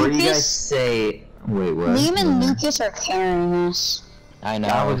 before you Lucas? guys say, wait, what? Liam and Lucas are carrying us. I know.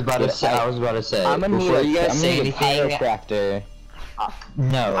 I was about to but say. I was about to say. I'm gonna need before you a, guys I'm say gonna need a anything. chiropractor.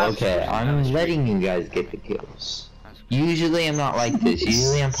 No, I'm okay. seriously on the I'm street. letting you guys get the kills. Usually I'm not like this.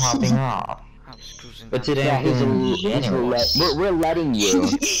 Usually I'm popping off. I was cruising But down. today Yeah, I'm he's doing he's generous. we're letting you.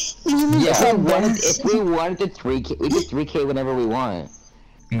 Yeah. If we wanted to 3K, we did 3K whenever we want.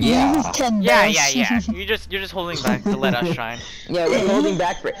 Yeah. Yeah. You're just holding back to let us shine. Yeah, we're holding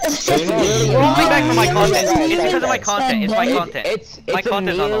back for. We're holding back for my content. It's because of my content. It's my content. It's My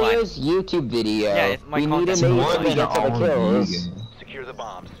content's on the line. Emilio's YouTube video. Yeah, it's my we need to content. make More sure we than get to the all kills. vegan. Secure the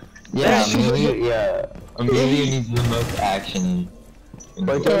bombs. Yeah, Amelia needs the most action. We're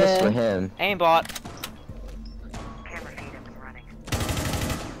doing this for him. Aimbot.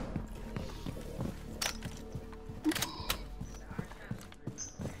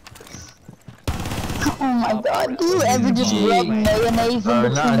 Oh my god, do you ever just rub mayonnaise in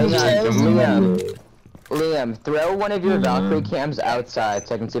between not your that, toes? Liam. Liam, throw one of your Valkyrie cams outside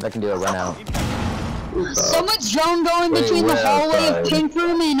so I can see if I can do a run out. Someone's drone going Wait, between the where hallway of outside? Pink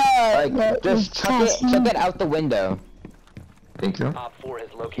Room and Like, just chuck it out the window. Thank you. Op 4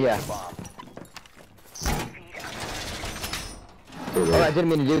 has located Yeah. the bomb. Oh, I didn't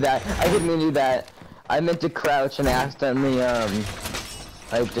mean to do that. I meant to crouch and I accidentally,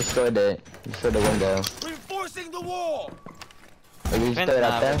 I destroyed it. Destroyed the window. Reinforcing the wall! Like, you just Fans, throw it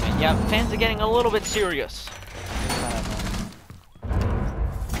out there? yeah, fans are getting a little bit serious.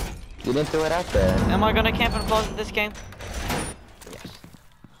 You didn't throw it out there. Am I gonna camp in closet this game? Yes.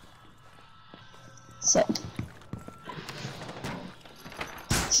 So.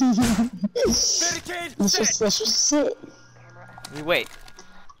 Barricade let's set! just sit. Wait.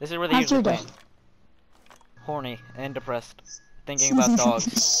 This is where they After usually that. play. Horny and depressed. Thinking about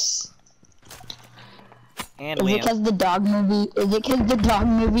dogs. And Is it Liam. because the dog movie? Is it because the dog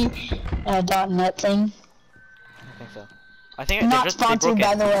movie .net thing? I think so. I think they Not just they sponsored, broke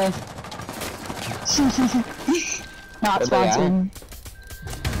by it. the way. Not Where they at? sponsored.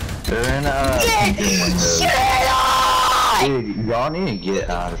 They're in Dude, y'all need to get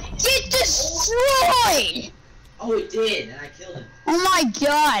out of here. Get destroyed! Oh, it did, and I killed him. Oh my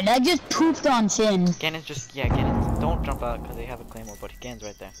god, I just pooped on Finn. Gannon's just, yeah, Gannon, don't jump out because they have a claymore, but Gannon's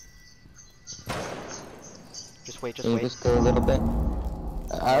right there. Just wait, just Can you wait. just go a little bit?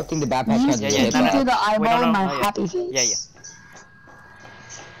 I don't think the backpack You has yeah, to yeah, hit no, shoot no. me through the Wait, eyeball no, in my no, yeah. happy face. Yeah,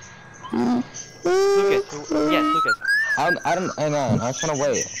 yeah. Lucas, yes, Lucas. I don't, hang on, I just wanna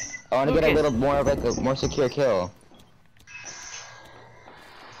wait. I wanna get a little more of like a more secure kill.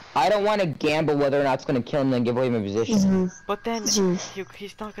 I don't wanna gamble whether or not it's gonna kill him and give away my position. But then,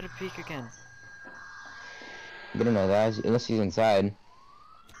 he's not gonna peek again. You don't know that, unless he's inside.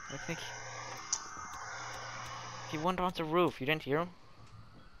 I think he went onto the roof. You didn't hear him?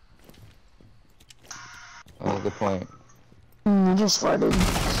 Oh, good point. I just farted.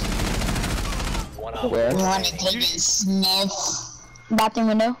 Where? Wanna take a sniff? Bathroom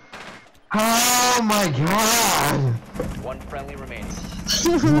window? Oh my god! One friendly remaining.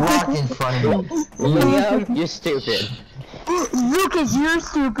 Walk in front of me. Liam, you're stupid. Lucas, you're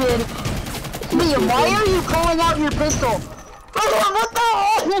stupid. Liam, why are you pulling out your pistol? Liam, what the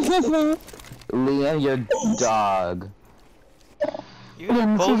hell? Liam, you're dog. You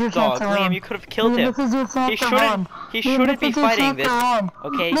Liam, this is your both dogs. chance to Liam, run. you could have killed Liam, him. this is your chance to run. He Liam, shouldn't this be is your fighting chance this. to run.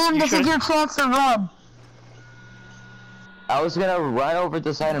 Okay, Liam, you this is should've- your chance to run. I was gonna run over to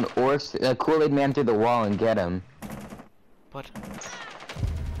the side and orcs Kool-Aid man through the wall and get him. But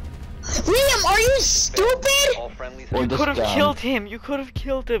Liam, are you stupid? All friendlies Or you just could have dumb. killed him. You could have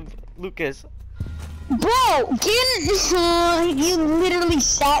killed him, Lucas. Bro, you literally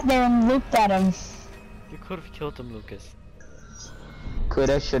sat there and looked at him. You could have killed him, Lucas.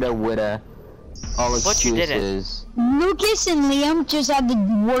 Coulda, shoulda, woulda. All But you didn't. excuses. Lucas and Liam just had the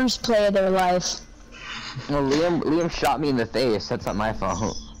worst play of their life. Well, Liam shot me in the face. That's not my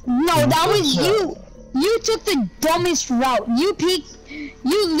fault. No, that was you. You took the dumbest route. You peeked.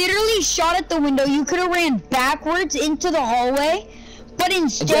 You literally shot at the window. You could have ran backwards into the hallway, but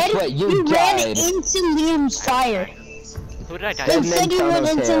instead what? You ran died. into Liam's fire. Who did I die? Dead to? men Instead, you tell went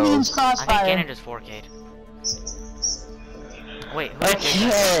no into tales. Liam's I think crossfire. Gannon just 4K'd. Wait, who did you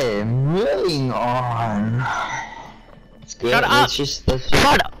die? Okay, moving on. It's good. Shut up! Let's just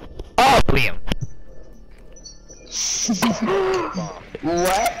Shut up! Oh, Liam.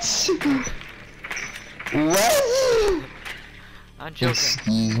 What? What? I'm joking.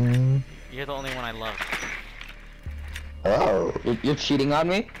 Excuse me. You're the only one I love. Oh. You're cheating on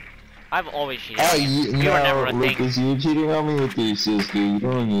me? I've always cheated. Oh, you no, were never a thing. Lucas, you're cheating on me with your sister. You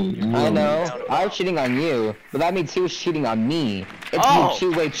don't need. I know. I was cheating on you, but that means he was cheating on me. It's Oh.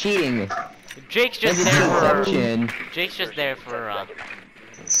 two-way cheating. Jake's just It's there for. deception. Jake's just there for.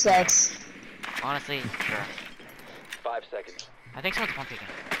 Sex. Honestly, sure. 5 seconds. I think someone's one peeking.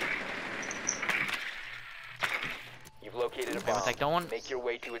 You've located a Wait, bomb. it's like no one. Make your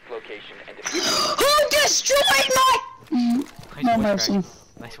way to its location and defuse it. Who destroyed my? Nice No voice mercy. crack.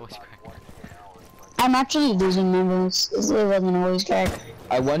 Nice voice crack. I'm actually losing my voice. It wasn't a voice crack.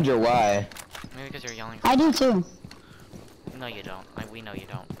 I wonder why. Maybe because you're yelling. I do too. No, you don't. We know you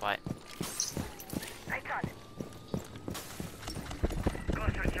don't. But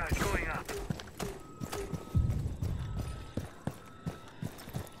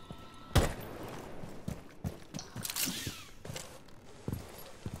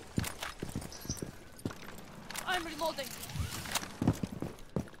I'm reloading.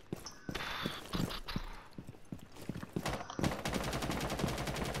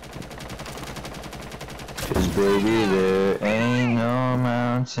 Cause baby, there ain't no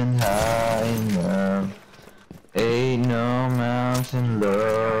mountain high enough. Ain't no mountain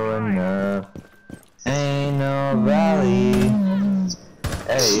low enough. Ain't no valley.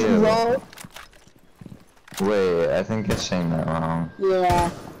 Hey, you. Roll. Wait, I think I'm saying that wrong. Yeah.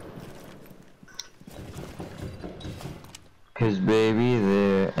 Cause baby,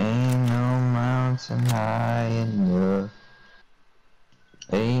 there ain't no mountain high enough.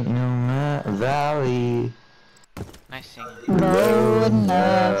 Ain't no valley nice singing. Low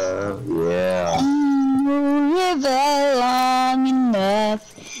enough. Yeah. River long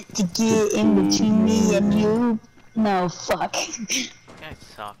enough to get in between me and you. No, fuck. You guys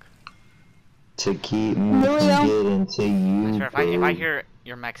suck. To keep me from Julio. getting to you. I swear, if I hear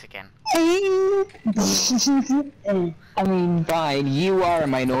you're Mexican. I mean, Fine, you are a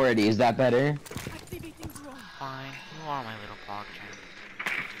minority. Is that better? Fine, you are my little pog champ.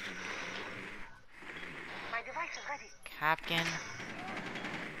 Captain.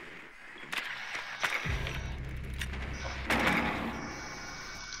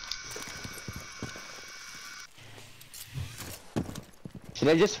 Should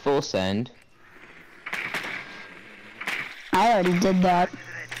I just full send? I already did that.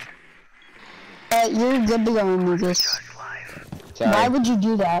 You're good to go, Lucas. Sorry. Why would you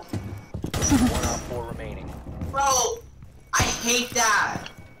do that? 1 op 4 remaining. Bro, I hate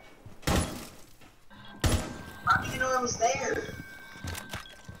that. How did you know I was there?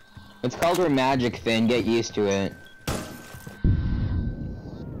 It's called a magic thing, get used to it.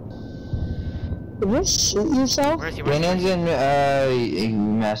 Did you shoot yourself? Where is he? Brandon's in,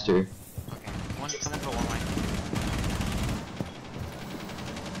 master. Okay, one coming for one way.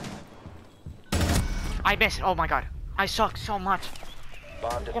 I missed. Oh my god. I suck so much.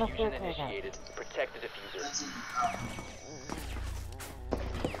 Bomb diffusion initiated. Protect the diffuser.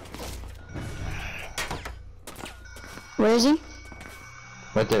 Where is he?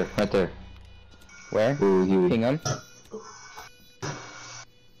 Right there, right there. Where? Ooh, here. Ping him. I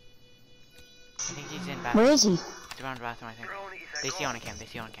think he's in bathroom. Where is he? He's around the bathroom, I think. They see on a cam. They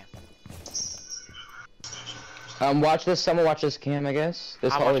see on a cam. Watch this. Someone watch this cam, I guess.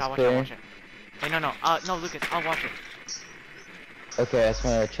 This hall is I'll clear. watch it. Wait, no, no, Lucas, I'll watch it. Okay, that's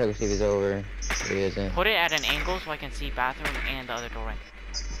when I check to see if he's over. He isn't. Put it at an angle so I can see bathroom and the other doorway.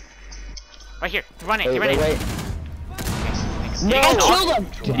 Right here. Run it. Wait, Run it. wait. No, I killed him.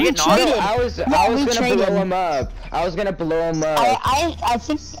 Did you We get knocked? traded. I was we gonna traded. blow him up. I was gonna blow him up. I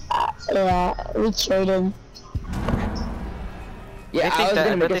think, yeah, we traded. Yeah, They I think was that- gonna I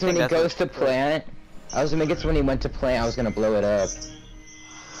bet make they it so when think he that's goes to plant. I was gonna make it so when he went to plant, I was gonna blow it up.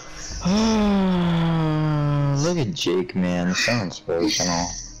 Look at Jake, man. So inspirational.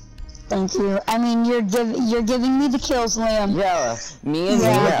 Thank you. I mean, you're giving me the kills, Liam. Yeah, me and you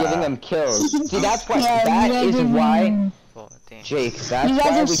Yeah. were giving him kills. See, that's why. Yeah, that you guys is are- why. Oh, damn. Jake, that's You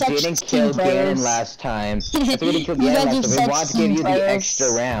guys why are we such didn't team kill players. Gannon last time. That's why we didn't kill You Gannon guys last are time. We such wanted to give team you the players.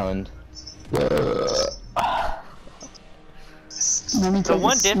 extra round. Let me The take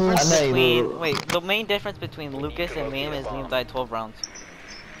one a difference snooze. between the main difference between Lucas and Liam is Liam died 12 rounds.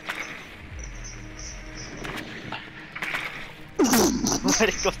 Why did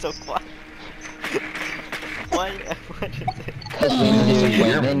it go so quiet? Why is it? Because we knew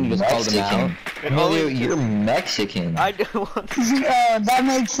Gannon, you just called him out. Emilio, you're Mexican. I don't want to. That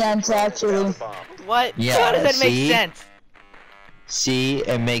makes sense, actually. What? Yeah, How does that make see? sense? See,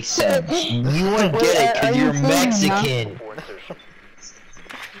 it makes sense. You wouldn't get it Are because you you're kidding me, huh? Mexican. For insertion.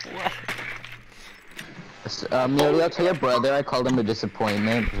 What? Emilio, to your brother, I called him a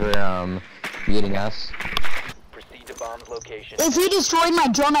disappointment for beating us. Proceed to bomb's location. If he destroyed my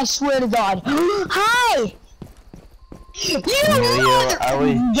drone, I swear to God. Hi! You Emilio, mother- I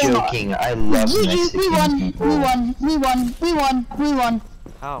was joking. I love Mexican we won, people. we won.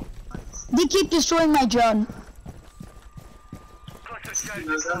 How? They keep destroying my drone.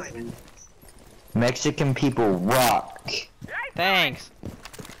 Mexican people rock. Thanks.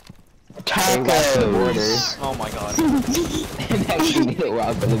 Tacos. Oh my god. Actually, they were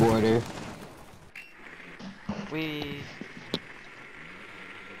out of the border. We.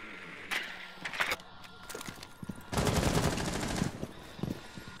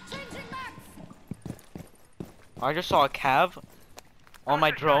 I just saw a cav on my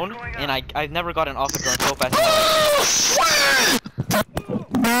drone, and I've never gotten off a drone so fast in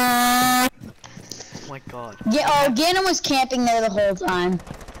my life. Oh my god. Yeah, Gannon was camping there the whole time.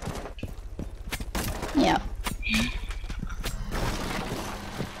 Yeah.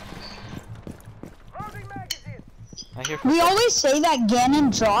 I hear We footsteps. always say that Gannon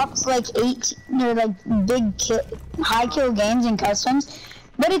drops like 8 or like high kill games in customs,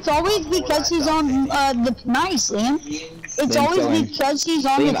 but it's always because he's on the nice, Liam. It's Liam, always going. because he's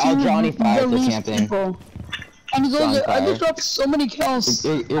on Liam, the I'll team Johnny with fire the for least camping. people. And he goes, Johnny I fire. just dropped so many kills.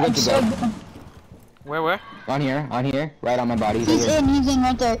 You're good I'm to so go. good. Where? On here, right on my body. He's in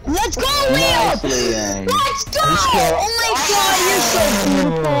right there. Let's go, Liam! Nice, Liam. Let's go! Oh my God, you're so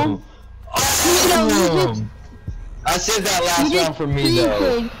beautiful. I saved that last round for me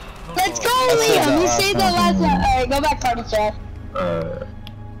though. Let's go, I saved Liam! You that saved last that last round for me. round. Alright, go back, party chat.